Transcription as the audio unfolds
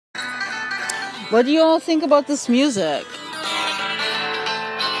What do you all think about this music?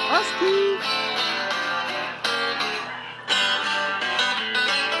 Oski!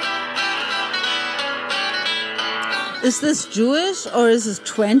 Is this Jewish, or is it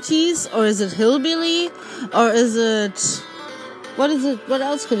 20s, or is it hillbilly, or is it... What is it? What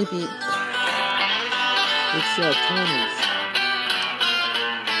else could it be? It's 20s.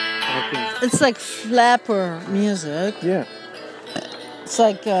 It's like flapper music. Yeah. It's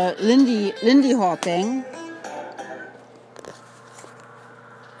like Lindy hopping.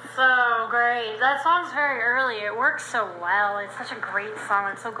 So great. That song's very early. It works so well. It's such a great song.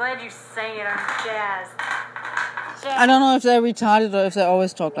 I'm so glad you sang it on Jazz. I don't know if they're retarded or if they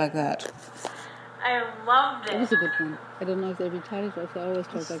always talk like that. I loved it. That was a good one. I don't know if they're retarded or if they always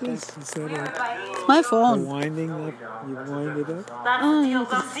talk like that. Is that It's my phone. winding up? You wind it up? That's Oh, the you deal.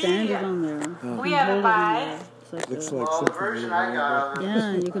 have to stand it on there. Oh. We have it by. It's like Looks a, like Well, the something version you I wind got up. of it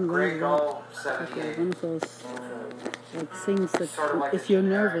yeah, you can was wind Grey it up. Gull It's like 78. one of those like things that Sort of like if a you're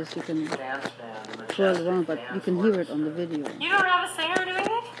generic nervous you can jazz band in the twirl jazz around, but band you can hear it on the video. You don't have a singer doing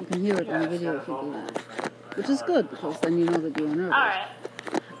it? You can hear it on the video if you do that. Which is good because then you know that you're nervous. Alright.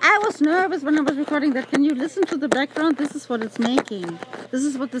 I was nervous when I was recording that. Can you listen to the background? This is what it's making. This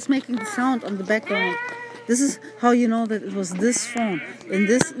is what is making the sound on the background. This is how you know that it was this phone in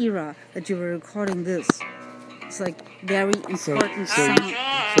this era that you were recording this. It's like very important sound.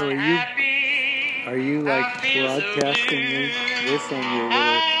 So are you like broadcasting this on your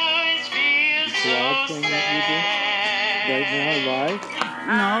little blog thing that you do right now live?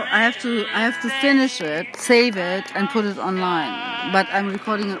 No, I have to finish it, save it, and put it online. But I'm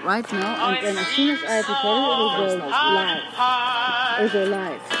recording it right now, and then as soon as I have recorded it, it'll go live. It'll go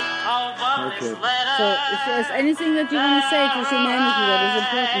live. Okay. So if there's anything that you want to say to humanity that is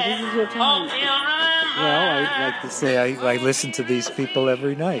important, this is your time. Well, I'd like to say I listen to these people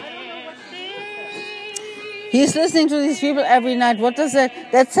every night. He's listening to these people every night. What does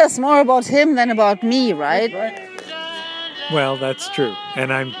that says more about him than about me, right? Well, that's true.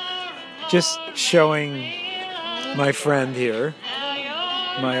 And I'm just showing my friend here,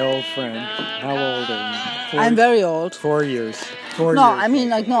 my old friend. How old are you? I'm very old. 4 years.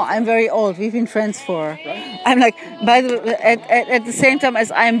 I'm very old. We've been friends for. I'm like, by the at the same time as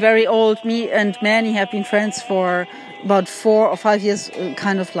I'm very old, me and Manny have been friends for about 4 or 5 years,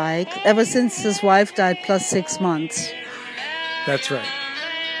 kind of like, ever since his wife died, plus 6 months. That's right.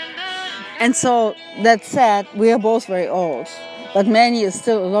 And so, that said, we are both very old. But Manny is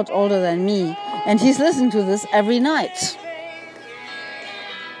still a lot older than me. And he's listening to this every night.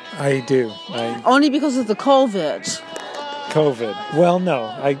 I do. Only because of the COVID. Well,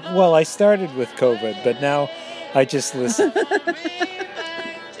 no. I started with COVID, but now I just listen.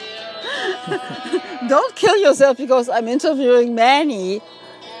 Don't kill yourself because I'm interviewing Manny.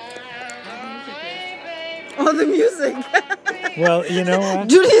 Oh, the music. Well, you know what?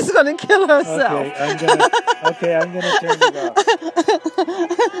 Judy's gonna kill herself. Okay, I'm gonna turn it off.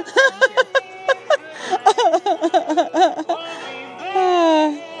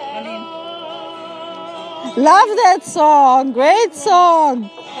 Love that song. Great song.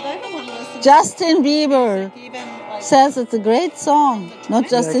 Justin Bieber says it's a great song. Not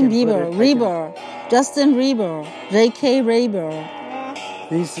Justin Bieber. Reber. Justin Reber. J.K. Reber.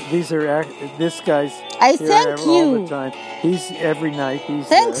 These are this guy's. I here thank all you. the time. He's every night.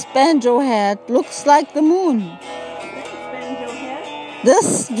 Thanks, Banjo Head. Looks like the moon.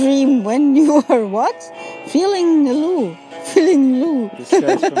 This dream when you were what? Feeling blue. This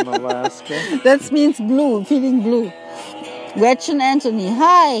guy's from Alaska. That means blue, feeling blue. Gretchen Anthony,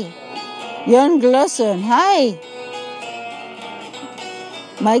 hi. Jörn Glossen, hi.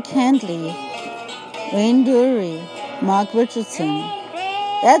 Mike Handley. Wayne Dury. Mark Richardson.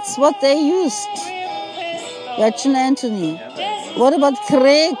 That's what they used. Gretchen Anthony. What about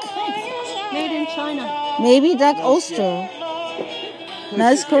Craig? Made in China. Maybe Doug Oster.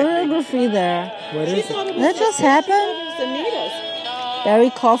 Nice choreography there. What is it? That just happened? Barry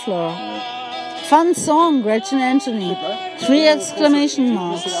Koffler. Fun song, Gretchen Anthony. 3 exclamation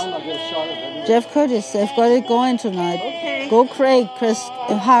marks. Jeff Curtis, they've got it going tonight. Okay. Go Craig, press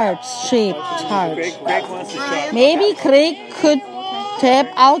heart-shaped heart. Craig wants to shot. Maybe Craig could tap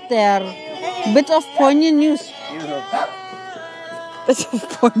out there. Bit of poignant news. Bit of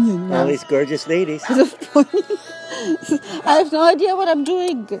poignant All news. these gorgeous ladies. Bit of poignant. I have no idea what I'm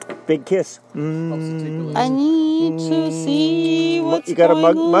doing. Big kiss. I need to see what's You got a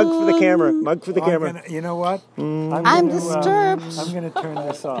going mug for the on. camera. Mug for the I'm camera. gonna, you know what? I'm disturbed. I'm going to turn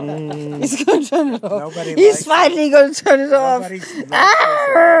this off. He's going to turn it off. Nobody He's likes finally going to turn it off. Nobody's likes this,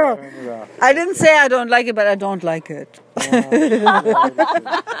 Ah! I'm gonna turn it off. I didn't say I don't like it, but I don't like it.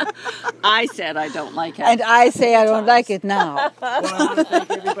 I said I don't like it. And I say I don't like it now. Well, I want to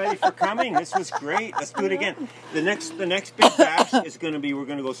thank everybody for coming. This was great. Let's do it again. The next big bash is going to be we're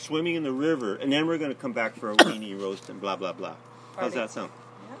going to go swimming in the river, and then we're going to come back for a weenie roast and blah blah blah. How's that sound?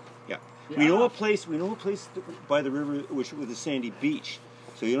 Yeah. We know a place. We know a place by the river with a sandy beach,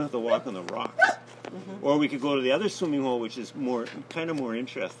 so you don't have to walk on the rocks. Or we could go to the other swimming hole, which is more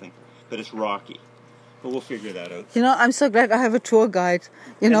interesting, but it's rocky. But we'll figure that out. You know, I'm so glad I have a tour guide.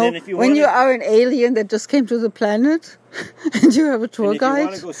 You know, then if you when wanna- you are an alien that just came to the planet and you have a tour And if you guide.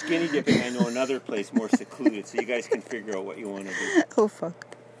 want to go skinny dipping, I know another place more secluded, so you guys can figure out what you want to do. Oh, fuck.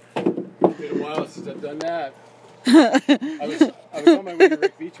 It's been a while since I've done that. I was on my way to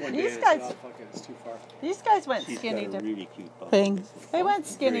Rick Beach one day. These and I said, guys- "Oh, fuck it, it's too far." These guys went She's skinny got a dipping. really cute bum. Thing. They went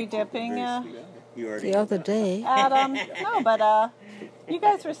skinny dipping. You already The know other that. day. No, but you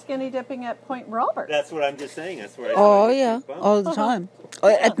guys were skinny dipping at Point Robert. That's what I'm just saying. That's where I Oh, saw a yeah. cute bum. All the time. Oh,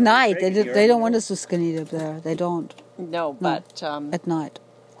 at night. Great, you They already don't know. want us to skinny dip there. They don't. No, but At night.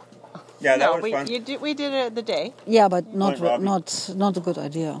 Yeah, that no, was fun. we did it the day. Yeah, but not Robbie. not a good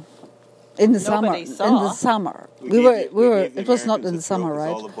idea. In the summer. Nobody saw. In the summer. We were. It was not in the summer,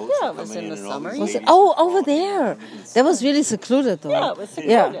 right? Yeah, it was in the summer. Was it? Oh, over there. That was really secluded, though. Yeah, it was secluded.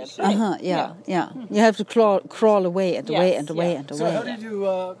 Yeah. Right. Uh-huh. Yeah. You have to crawl away and away Yes, and away yeah. and So how away. did you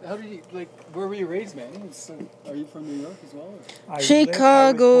like? Where were you raised, man? Are you from New York as well? Or? I was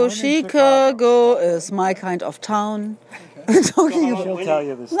Chicago, born in Chicago is my kind of town. We're talking about. She'll tell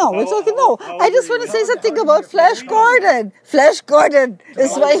you this. No, we're talking. No, I just want to say something about Flash Gordon. Flash Gordon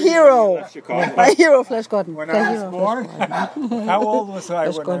is my hero. Chicago. My hero, Flash Gordon. When Flash I was hero. born, how old was I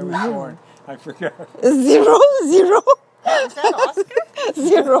Flash when I Gordon was Hero. born? I forgot. Zero. Is that Oscar?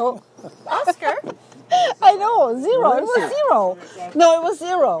 Zero. Oscar? I know, zero. It was zero. No, it was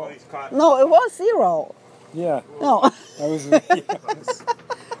zero. No, it was zero. Yeah, No. I was.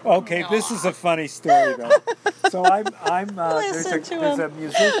 Okay, this is a funny story though. So there's a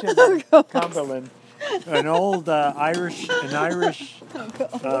musician in Cumberland, an old Irish,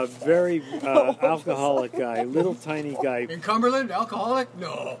 very alcoholic guy, little tiny guy, In Cumberland, alcoholic?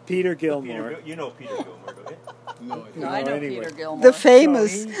 No. Peter Gilmore. You know Peter Gilmore, don't you? No. No, I know anyway. Peter Gilmore. The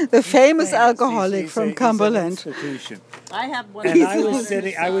famous He's alcoholic he's from he's Cumberland. An institution. I have one. And of I his was daughters,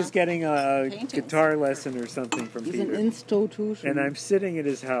 sitting. I was getting a paintings. guitar lesson or something from He's an Peter, institution. and I'm sitting at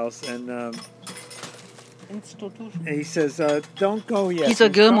his house, and he says, "Don't go yet." Peter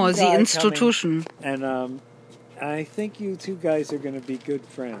There's Gilmore, some the guy institution. coming, and I think you two guys are going to be good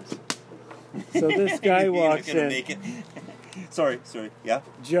friends. So this guy You're walks gonna in, make it. Sorry. Yeah.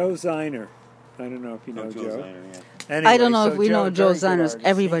 Joe Ziner. I don't know if you know No, Joe. Joe Ziner, yeah. Anyway, I don't know so if we know Joe very good Ziners. artist.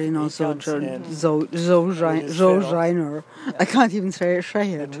 Everybody He knows comes in, Joe his fiddle. Reiner. I can't even say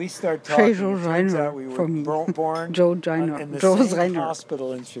and it. we start Say talking. Joe It turns Reiner out we were for me. born Joe Reiner. in the Joe same Reiner.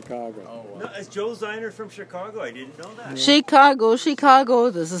 hospital in Chicago. No, is Joe Ziner from Chicago? I didn't know that. Chicago.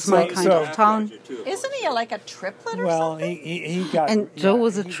 This is my So- kind so- of town. Isn't he like a triplet or Well, something? he got. And Joe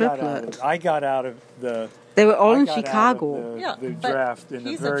was a he got out of triplet. it. I got out of the. They were all I in got out of Chicago. Yeah, the but draft in a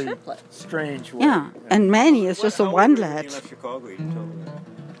he's a very triplet. strange way. Yeah, and Manny is just a How old one were you when lad. you left Chicago? You didn't tell me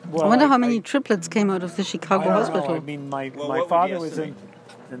that. Well, I wonder how many triplets came out of the I Chicago don't know. hospital. I mean, my Well, what would father you was in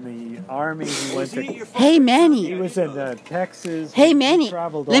the army. He went See, to. your father- Hey, He Manny. was in Texas. Hey, He Manny.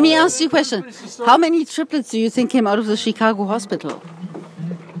 traveled Let me all ask you a question. How many triplets do you think came out of the Chicago hospital?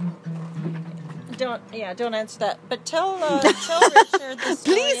 Don't answer that. But tell Richard the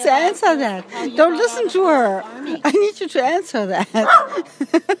story Please about answer that. how you Don't got listen out of to the her. army. I need you to answer that.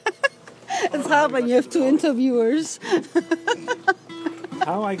 It's hard when you have two interviewers.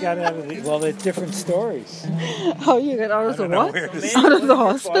 How I got out of the. Well, there's different stories. How you got out of the don't know what? where to Man, Out what of did the your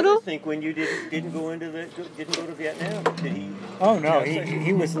hospital? father think when you didn't go to Vietnam? Did he? Oh no,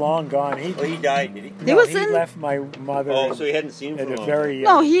 he was long gone. He Died. Did he? no, was he in- left my mother. Oh, so he hadn't seen him at for a a long very time.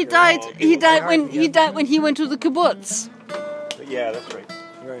 No, young he age. died. He died when hardly he went to the kibbutz. Yeah, that's right.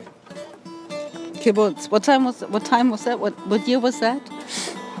 Right. Kibbutz. What time was that? What year was that?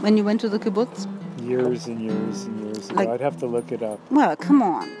 When you went to the kibbutz? Years and years and years ago. Like- I'd have to look it up. Well, come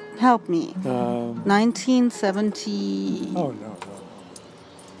on, help me. 1970. Oh no.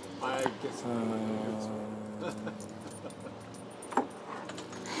 I guess.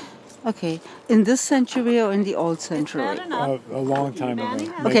 Okay, in this century or in the old century? Bad enough. A long time ago,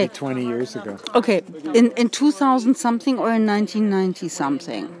 maybe Okay. 20 years ago. Okay, in 2000 something or in 1990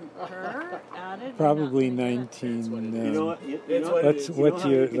 something? Probably 19. You know what? You know what? Let's- You know what how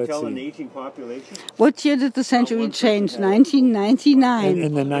year- you can let's tell an see. aging population? What year did the century change? 1999.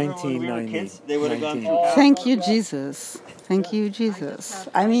 In the Remember when we were 1990s. kids, they would have gone 19. through. Thank you, Jesus. Thank you, Jesus.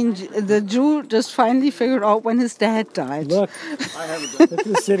 I mean, the Jew just finally figured out when his dad died. Look, I haven't done look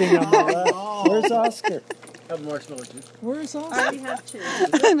who's sitting on the left. Where's Oscar? have marshmallow juice. Where's I Oscar? already have two.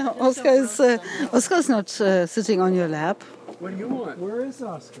 I know, Oscar's not sitting on your lap. What do you want? Where is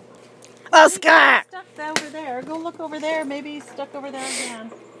Oscar? Oscar! Stuck over there. Go look over there. Maybe he's stuck over there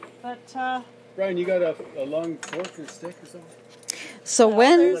again. But Brian, you got a long fork and stick or something? So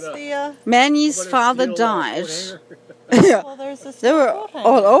when there's the Manny's What a father steel, died, coat yeah, well, there's this. they were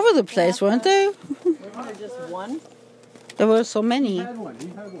all over the place, weren't they? Or just one. There were so many. hanger. He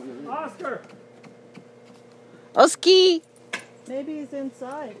had one. Oscar! Oski! Maybe he's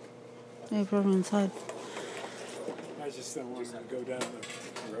inside. They're probably inside. I just don't want to go down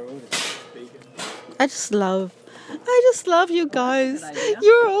the road and bake it. I just love you guys.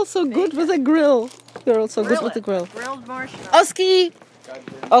 You're all so good with a grill. You're all so good with the grill. Grilled marshmallow. Oski!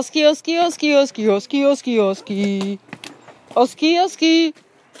 Oski, Oski, Oski, Oski, Oski, Oski, Oski. Oski, Oski.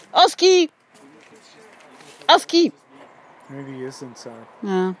 Oski! Oski! Maybe he is inside.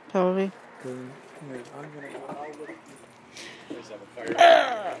 Yeah, probably. I'm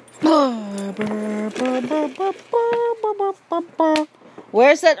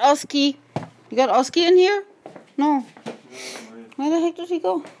Where's that Oski? You got Oski in here? No. Where the heck did he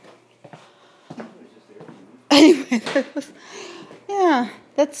go? Anyway, yeah,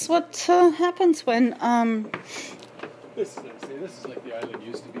 that's what happens when This is nice. This is like the island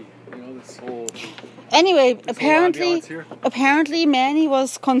used to be. You know, this whole. Anyway, whole apparently, ambiance here. apparently Manny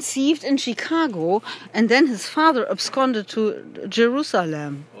was conceived in Chicago, and then his father absconded to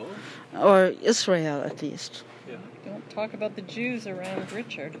Jerusalem, or Israel at least. Don't talk about the Jews around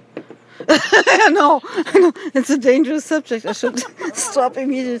Richard. No, it's a dangerous subject. I should stop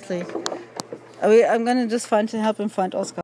immediately. I'm gonna just help him find Oscar.